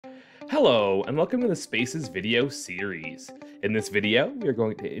Hello, and welcome to the Spaces video series. In this video, we are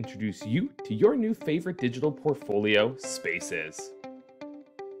going to introduce you to your new favorite digital portfolio, Spaces.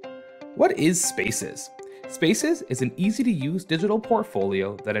 What is Spaces? Spaces is an easy-to-use digital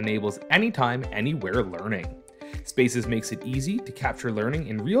portfolio that enables anytime, anywhere learning. Spaces makes it easy to capture learning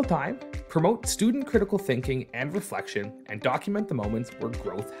in real time, promote student critical thinking and reflection, and document the moments where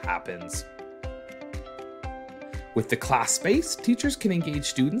growth happens. With the class space, teachers can engage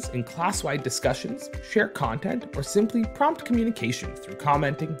students in class-wide discussions, share content, or simply prompt communication through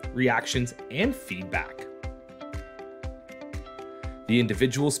commenting, reactions, and feedback. The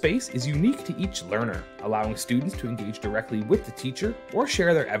individual space is unique to each learner, allowing students to engage directly with the teacher or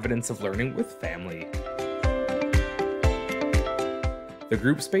share their evidence of learning with family. The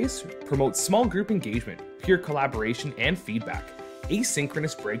group space promotes small group engagement, peer collaboration, and feedback,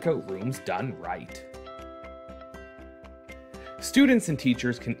 asynchronous breakout rooms done right. Students and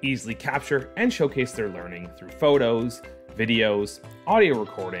teachers can easily capture and showcase their learning through photos, videos, audio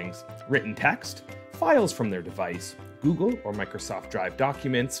recordings, written text, files from their device, Google or Microsoft Drive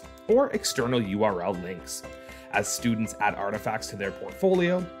documents, or external URL links. As students add artifacts to their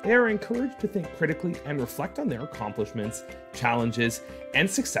portfolio, they are encouraged to think critically and reflect on their accomplishments, challenges, and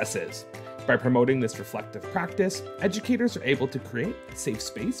successes. By promoting this reflective practice, educators are able to create a safe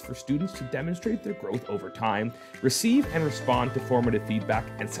space for students to demonstrate their growth over time, receive and respond to formative feedback,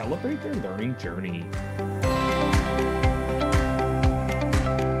 and celebrate their learning journey.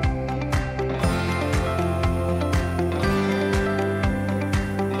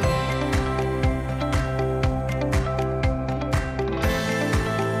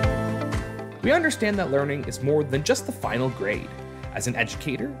 We understand that learning is more than just the final grade. As an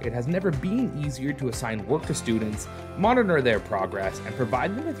educator, it has never been easier to assign work to students, monitor their progress, and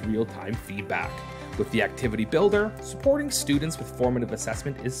provide them with real-time feedback. With the Activity Builder, supporting students with formative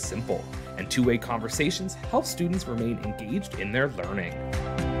assessment is simple, and two-way conversations help students remain engaged in their learning.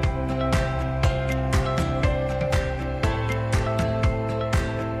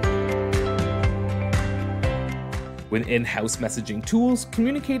 With in-house messaging tools,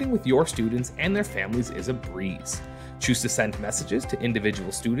 communicating with your students and their families is a breeze. Choose to send messages to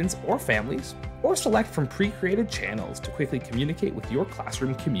individual students or families, or select from pre-created channels to quickly communicate with your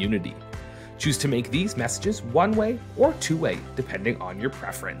classroom community. Choose to make these messages one-way or two-way, depending on your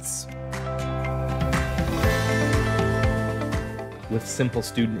preference. With simple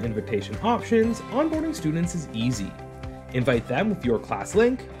student invitation options, onboarding students is easy. Invite them with your class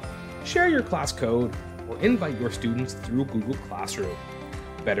link, share your class code, or invite your students through Google Classroom.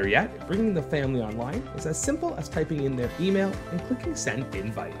 Better yet, bringing the family online is as simple as typing in their email and clicking Send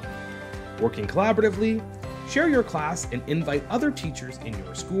Invite. Working collaboratively, share your class and invite other teachers in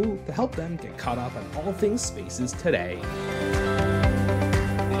your school to help them get caught up on all things Spaces today.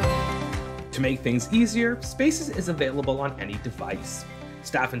 To make things easier, Spaces is available on any device.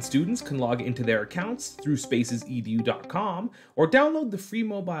 Staff and students can log into their accounts through SpacesEDU.com or download the free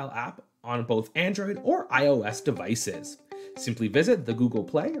mobile app on both Android or iOS devices. Simply visit the Google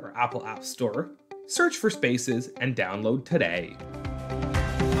Play or Apple App Store, search for Spaces, and download today.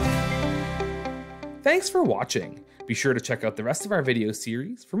 Thanks for watching. Be sure to check out the rest of our video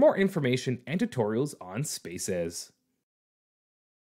series for more information and tutorials on Spaces.